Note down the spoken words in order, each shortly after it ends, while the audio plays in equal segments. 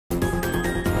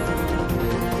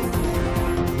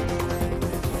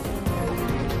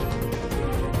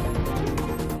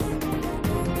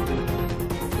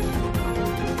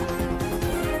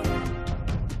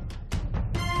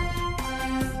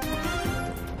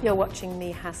You're watching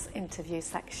Mijas interview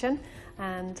section,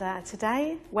 and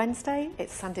today, Wednesday,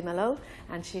 it's Sandy Malul,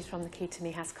 and she's from the Key to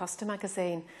Mijas Costa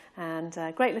magazine, and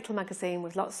a great little magazine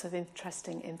with lots of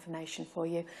interesting information for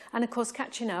you, and of course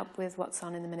catching up with what's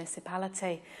on in the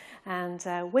municipality. And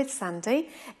with Sandy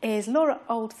is Laura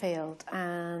Oldfield,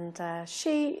 and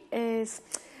she is...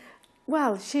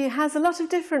 Well, she has a lot of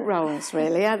different roles,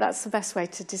 really. That's the best way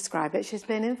to describe it. She's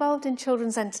been involved in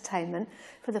children's entertainment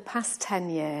for the past 10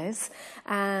 years,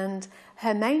 and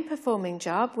her main performing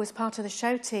job was part of the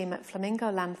show team at Flamingo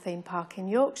Land theme park in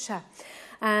Yorkshire.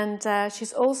 And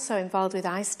she's also involved with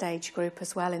iStage Group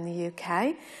as well in the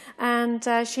UK. And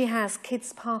she has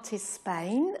Kids Parties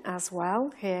Spain as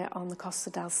well here on the Costa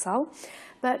del Sol.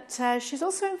 But she's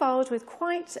also involved with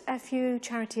quite a few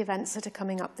charity events that are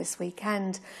coming up this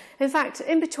weekend. In fact,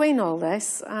 in between all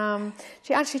this,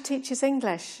 she actually teaches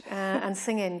English and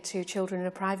singing to children in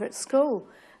a private school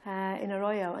in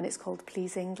Arroyo, and it's called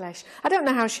Please English. I don't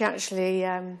know how she actually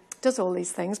does all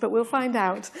these things, but we'll find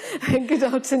out. Good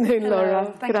afternoon,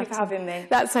 Laura. Thank you for having me.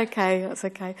 That's okay, that's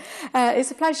okay. It's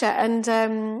a pleasure,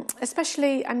 and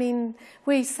especially, I mean,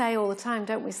 we say all the time,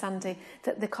 don't we, Sandy,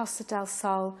 that the Costa del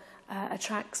Sol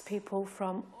attracts people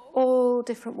from all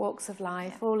different walks of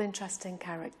life, all interesting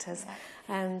characters,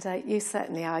 and you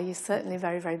certainly are. You're certainly a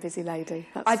very, very busy lady.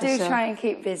 I do try and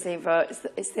keep busy,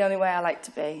 but it's the only way I like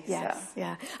to be. Yes, so.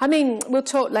 yeah. I mean, we'll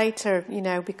talk later, you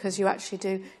know, because you actually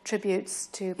do tributes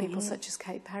to people such as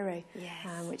Kate Perry,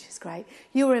 which is great.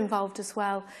 You were involved as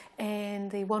well in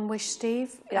the One Wish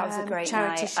Steve that was a great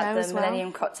charity night show at the as well.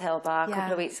 Millennium Cocktail Bar a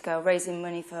couple of weeks ago, raising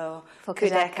money for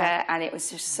Kudeka, and it was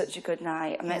just such a good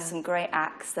night. I met some great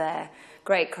acts there,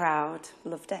 great crowd,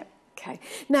 loved it. Okay,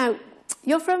 now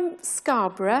you're from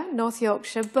Scarborough, North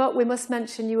Yorkshire, but we must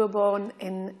mention you were born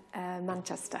in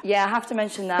Manchester. Yeah, I have to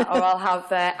mention that, or I'll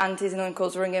have aunties and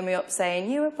uncles ringing me up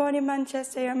saying, you were born in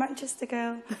Manchester, you're a Manchester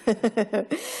girl.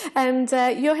 And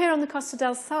you're here on the Costa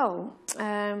del Sol.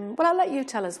 Well, I'll let you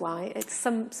tell us why. It's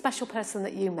some special person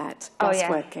that you met whilst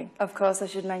working. Of course, I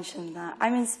should mention that.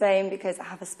 I'm in Spain because I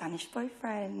have a Spanish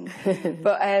boyfriend.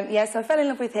 But yeah, so I fell in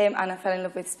love with him and I fell in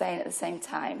love with Spain at the same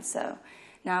time. So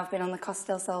now I've been on the Costa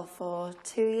del Sol for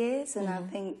 2 years, and I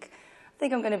think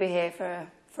I'm going to be here for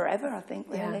forever, I think,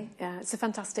 really. Yeah, it's a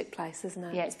fantastic place, isn't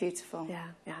it? Yeah, it's beautiful. Yeah,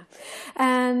 yeah.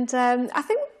 And I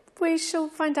think we shall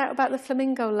find out about the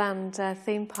Flamingo Land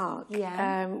theme park.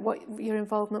 Yeah. What your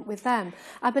involvement with them.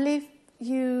 I believe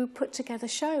you put together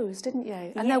shows, didn't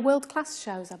you? And they're world-class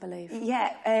shows, I believe.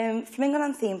 Yeah, Flamingo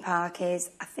Land theme park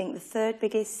is, I think, the 3rd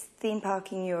biggest theme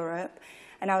park in Europe.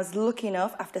 And I was lucky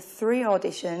enough, after 3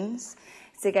 auditions,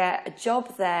 to get a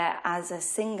job there as a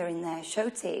singer in their show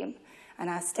team. And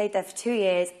I stayed there for 2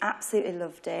 years, absolutely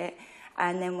loved it.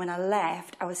 And then when I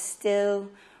left, I was still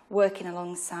working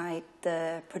alongside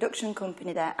the production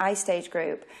company there, iStage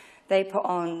Group. They put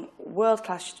on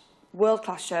world-class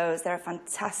shows. They're a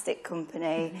fantastic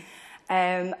company.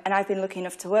 And I've been lucky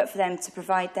enough to work for them to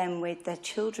provide them with their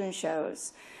children's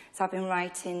shows. So I've been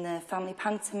writing the family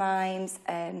pantomimes,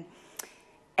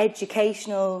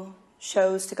 educational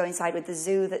shows to go inside with the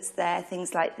zoo that's there,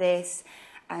 things like this.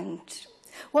 And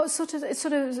what sort of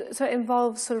it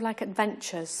involves sort of like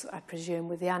adventures, I presume,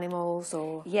 with the animals,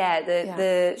 or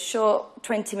the short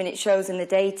 20-minute shows in the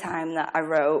daytime that I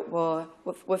wrote were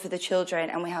for the children,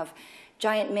 and we have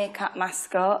giant meerkat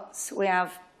mascots, we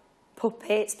have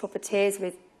puppeteers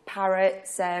with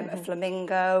parrots, a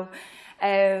flamingo,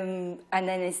 and then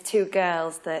there's 2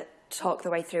 girls that talk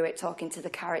the way through it, talking to the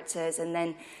characters, and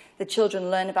then the children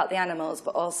learn about the animals,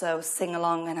 but also sing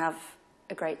along and have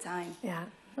a great time. Yeah,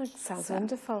 that sounds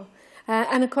wonderful.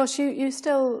 And of course, you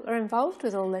still are involved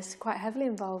with all this, quite heavily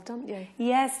involved, aren't you?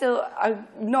 Yeah, still. I'm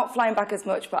not flying back as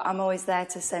much, but I'm always there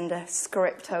to send a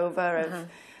script over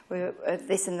of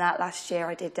this and that. Last year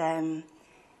I did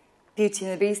Beauty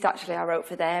and the Beast, actually, I wrote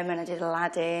for them, and I did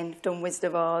Aladdin, done Wizard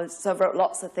of Oz, so I've wrote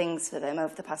lots of things for them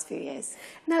over the past few years.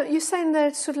 Now, you're saying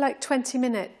they're sort of like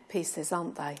 20-minute pieces,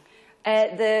 aren't they?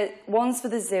 The ones for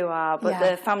the zoo are, but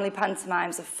the family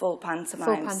pantomimes are full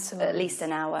pantomimes, at least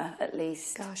an hour, at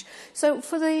least. Gosh. So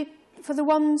for the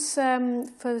ones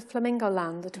for Flamingo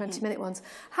Land, the 20-minute ones,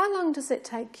 how long does it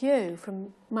take you,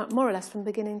 from more or less from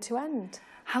beginning to end?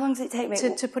 How long does it take me?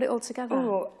 To put it all together?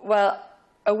 Ooh, well,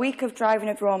 a week of driving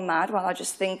everyone mad while I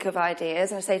just think of ideas,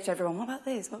 and I say to everyone, what about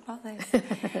this, what about this?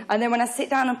 And then when I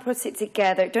sit down and put it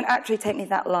together, it don't actually take me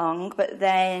that long, but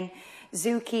then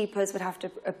zookeepers would have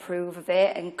to approve of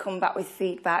it and come back with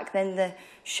feedback. Then the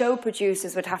show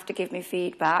producers would have to give me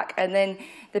feedback, and then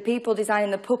the people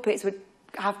designing the puppets would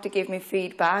have to give me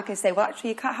feedback and say, well, actually,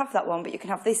 you can't have that one, but you can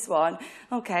have this one.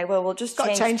 Okay, well, we'll just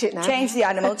change it now. Change the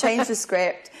animal, change the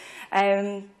script.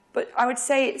 But I would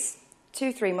say it's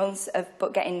 2-3 months of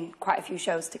getting quite a few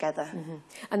shows together.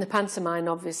 And the pantomime,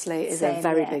 obviously, is Same, a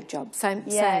very yeah. big job. Same.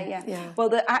 Well,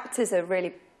 the actors are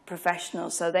really professional,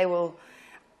 so they will,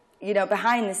 you know,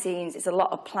 behind the scenes, it's a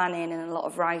lot of planning and a lot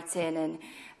of writing and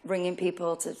bringing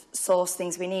people to source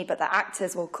things we need, but the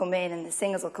actors will come in and the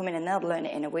singers will come in and they'll learn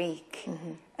it in a week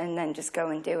and then just go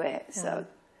and do it. Yeah. So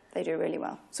they do really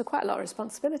well. So quite a lot of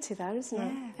responsibility there, isn't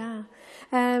it? Yeah.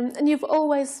 And you've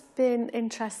always been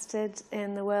interested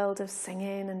in the world of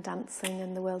singing and dancing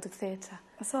and the world of theatre?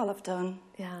 That's all I've done.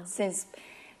 Yeah. Since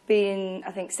being,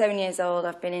 I think, 7 years old,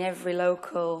 I've been in every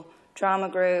local drama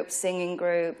group, singing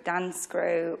group, dance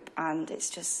group, and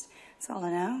it's all I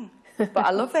know. But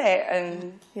I love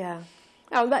it. Yeah.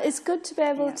 Oh, that is good to be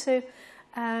able to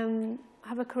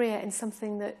have a career in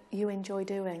something that you enjoy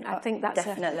doing. I think that's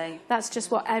definitely. That's just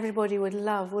what everybody would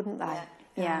love, wouldn't they?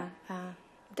 Yeah.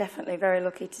 Definitely very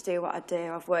lucky to do what I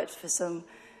do. I've worked for some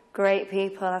great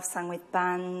people. I've sang with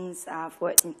bands. I've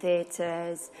worked in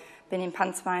theatres, been in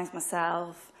pantomimes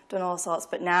myself, done all sorts.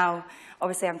 But now,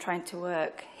 obviously, I'm trying to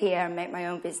work here and make my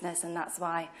own business, and that's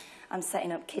why I'm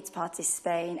setting up Kids Party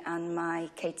Spain and my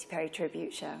Katy Perry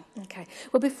tribute show. Okay.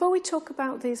 Well, before we talk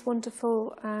about these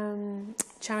wonderful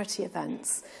charity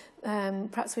events,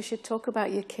 perhaps we should talk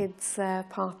about your kids'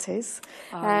 parties.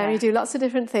 You do lots of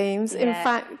different themes. In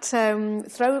fact,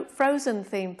 Frozen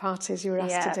theme parties you were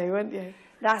asked to do, weren't you?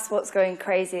 That's what's going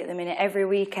crazy at the minute. Every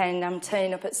weekend I'm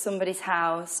turning up at somebody's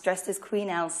house dressed as Queen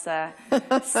Elsa,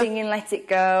 singing Let It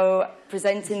Go,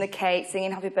 presenting the cake,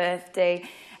 singing Happy Birthday.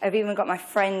 I've even got my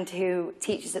friend who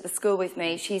teaches at the school with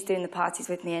me. She's doing the parties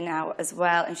with me now as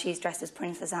well, and she's dressed as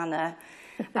Princess Anna.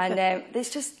 And that's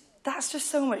just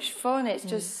so much fun. It's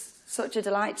just such a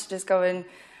delight to just go and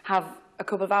have a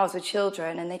couple of hours with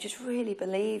children, and they just really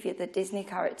believe you're the Disney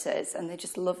characters, and they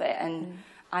just love it, and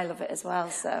I love it as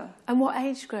well. So. And what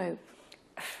age group?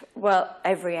 Well,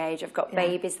 every age. I've got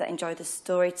babies that enjoy the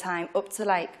story time up to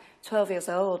like 12 years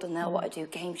old, and they'll want to do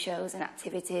game shows and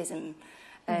activities and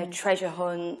treasure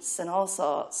hunts and all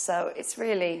sorts. So it's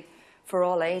really for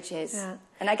all ages. Yeah.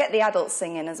 And I get the adults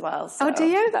singing as well. So oh, do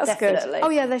you? That's definitely. Good. Oh,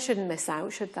 yeah, they shouldn't miss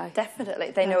out, should they?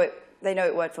 Definitely. They know it. They know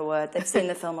it word for word. They've seen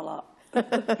the film a lot.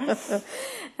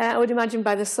 I would imagine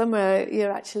by the summer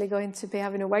you're actually going to be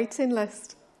having a waiting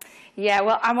list. Yeah,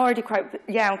 well, I'm already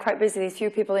I'm quite busy. There's a few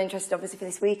people interested, obviously, for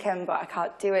this weekend, but I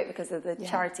can't do it because of the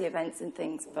charity events and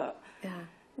things. But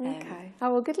okay.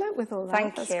 Oh, well, good luck with all that.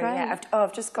 Thank you. Great. Yeah,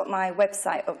 I've just got my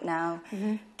website up now,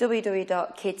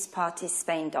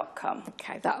 www.kidspartyspain.com.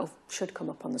 Okay, that should come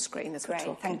up on the screen as we're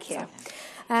talking. Thank you.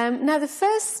 Now, the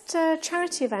first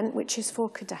charity event, which is for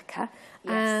Quedeca,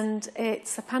 and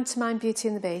it's a pantomime Beauty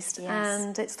and the Beast,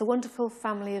 and it's the wonderful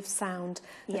Family of Sound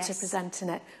that are presenting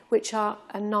it, which are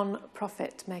a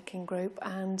non-profit making group,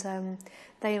 and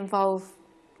they involve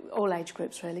all age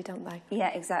groups, really, don't they? Yeah,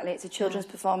 exactly. It's a children's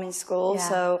performing school,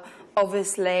 so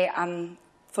obviously I'm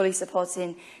fully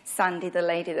supporting Sandy, the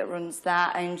lady that runs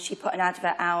that, and she put an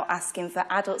advert out asking for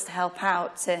adults to help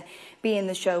out to be in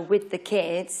the show with the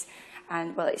kids.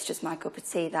 And well, it's just my cup of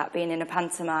tea, that being in a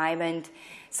pantomime, and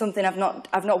something I've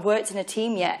not worked in a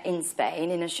team yet in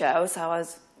Spain in a show. So I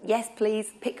was, yes, please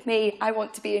pick me. I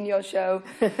want to be in your show.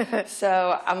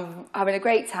 So I'm having a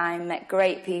great time, met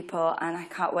great people, and I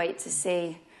can't wait to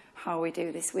see how we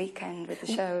do this weekend with the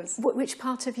shows. Which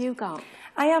part have you got?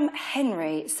 I am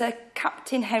Henry, Sir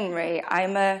Captain Henry.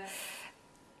 I'm a.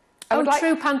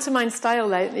 True pantomime style,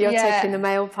 though. You're taking the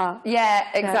male part. Yeah,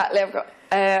 exactly. I've got.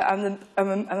 I'm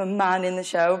a man in the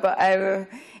show, but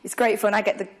it's great fun. I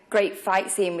get the great fight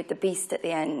scene with the Beast at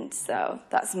the end, so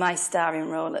that's my starring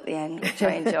role at the end, which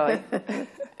I enjoy.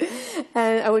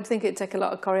 I would think it'd take a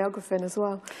lot of choreographing as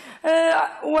well.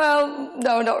 Well,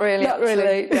 no, not really. Not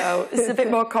really. No, it's a bit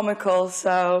more comical,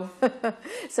 so.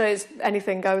 So it's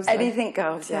anything goes. Anything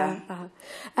goes, yeah.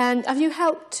 And have you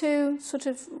helped to sort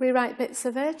of rewrite bits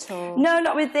of it, or? No,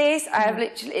 not with this. I have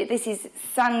literally. This is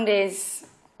Sandy's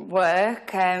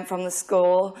work from the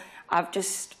school. I've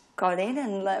just gone in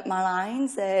and learnt my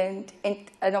lines and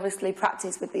obviously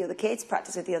practice with the other kids,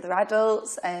 practice with the other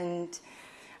adults, and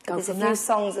there's a few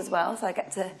songs as well, so I get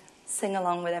to sing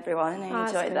along with everyone, and I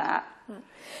enjoy that.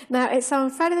 Now, it's on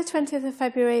Friday the 20th of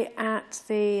February at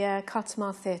the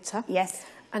Cartamar Theatre. Yes.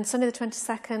 And Sunday the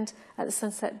 22nd at the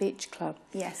Sunset Beach Club.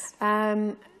 Yes.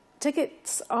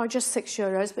 Tickets are just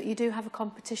 €6, but you do have a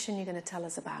competition you're going to tell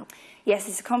us about. Yes,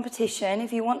 it's a competition.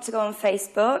 If you want to go on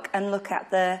Facebook and look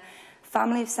at the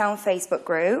Family of Sound Facebook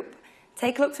group,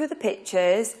 Take a look through the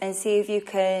pictures and see if you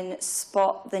can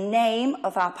spot the name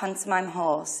of our pantomime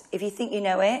horse. If you think you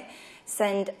know it,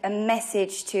 send a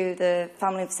message to the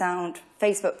Family of Sound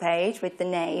Facebook page with the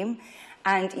name,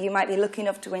 and you might be lucky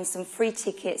enough to win some free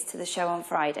tickets to the show on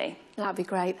Friday. That'd be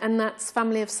great. And that's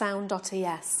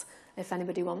familyofsound.es if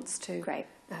anybody wants to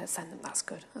send them. That's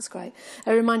good. That's great.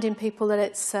 Reminding people that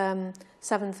it's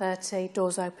 7:30,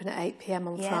 doors open at 8 p.m.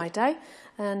 on Friday.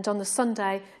 And on the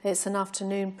Sunday, it's an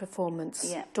afternoon performance.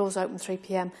 Yeah. Doors open 3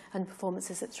 p.m. and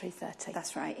performances at 3:30.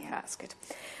 That's right, yeah. That's good.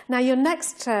 Now, your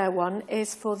next one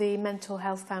is for the Mental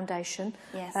Health Foundation.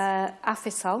 Yes.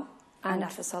 AFISOL. And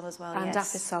AFISOL as well, and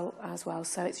AFISOL as well.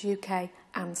 So it's UK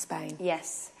and Spain.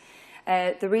 Yes.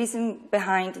 The reason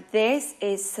behind this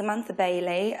is Samantha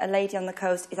Bailey, a lady on the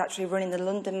coast, is actually running the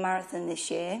London Marathon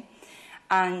this year.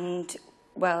 And,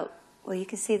 well, you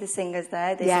can see the singers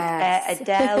there. There's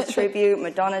Adele tribute,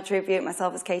 Madonna tribute,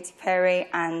 myself as Katy Perry,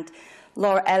 and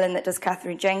Laura Ellen that does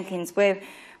Catherine Jenkins. We're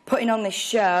putting on this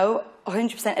show.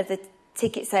 100% of the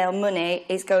ticket sale money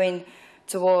is going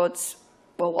towards,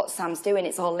 well, what Sam's doing.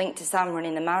 It's all linked to Sam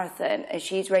running the marathon, and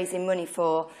she's raising money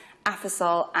for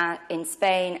AFISOL in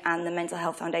Spain and the Mental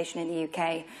Health Foundation in the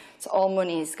UK. So all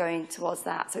money is going towards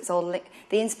that. So it's all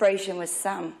the inspiration was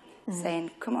Sam saying,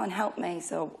 come on, help me.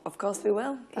 So of course we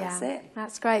will. That's it.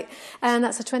 That's great. And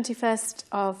that's the 21st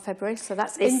of February, so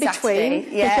that's in between. Saturday.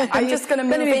 Yeah, I'm just going to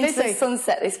move into the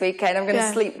Sunset this weekend. I'm going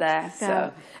to sleep there. So.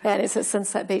 Yeah, and it's at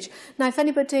Sunset Beach. Now, if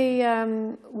anybody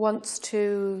wants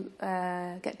to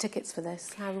get tickets for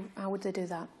this, how would they do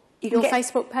that? Your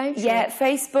Facebook page? Yeah,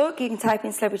 Facebook. You can type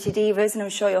in Celebrity Divas and I'm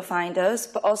sure you'll find us.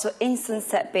 But also in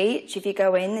Sunset Beach, if you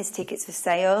go in, there's tickets for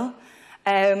sale.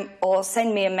 Or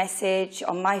send me a message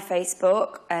on my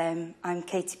Facebook. I'm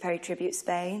Katy Perry Tribute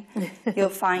Spain. You'll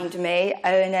find me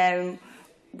and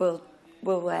we'll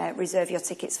reserve your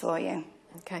tickets for you.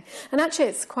 Okay. And actually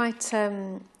it's quite...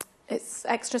 it's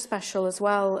extra special as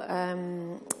well,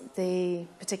 the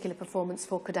particular performance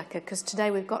for Quedeca, because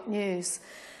today we've got news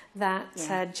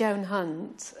that Joan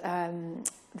Hunt,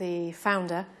 the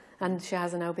founder, and she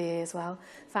has an OBE as well,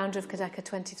 founder of Quedeca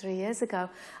 23 years ago,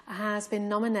 has been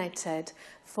nominated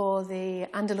for the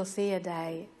Andalucía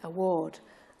Day Award,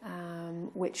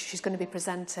 which she's going to be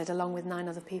presented along with 9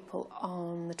 other people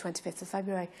on the 25th of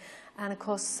February. And of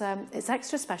course, it's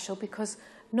extra special because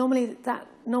normally that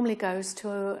goes to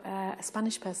a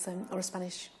Spanish person or a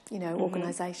Spanish,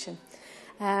 organisation.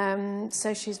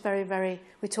 So she's very, very...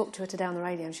 We talked to her today on the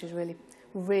radio and she was really,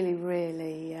 really,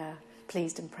 really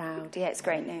pleased and proud. Yeah, it's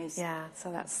great news. Yeah,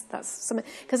 so that's something...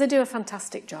 Because they do a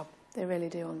fantastic job. They really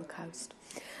do on the coast.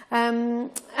 And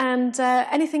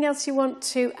anything else you want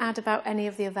to add about any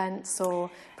of the events or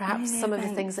perhaps some of the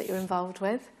things that you're involved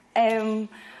with?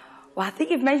 Well, I think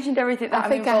you've mentioned everything that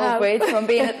I'm involved with, from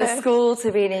being at the school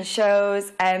to being in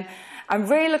shows. I'm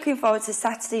really looking forward to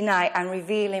Saturday night and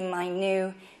revealing my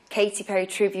new Katy Perry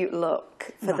tribute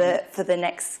look for the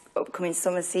next upcoming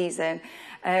summer season.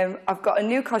 I've got a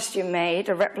new costume made,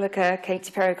 a replica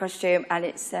Katy Perry costume, and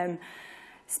it's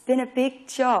been a big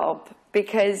job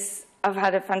because I've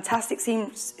had a fantastic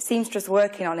seamstress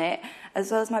working on it,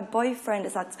 as well as my boyfriend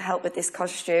has had to help with this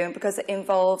costume because it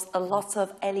involves a lot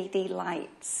of LED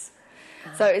lights.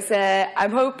 So it's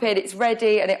I'm hoping it's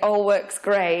ready and it all works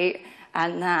great,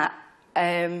 and that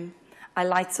I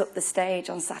light up the stage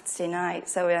on Saturday night.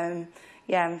 So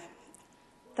yeah,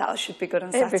 that should be good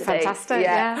on Saturday. It'd be fantastic,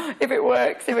 yeah. If it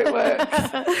works,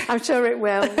 I'm sure it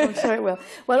will. I'm sure it will.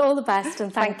 Well, all the best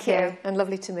and thank you. And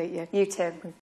lovely to meet you. You too.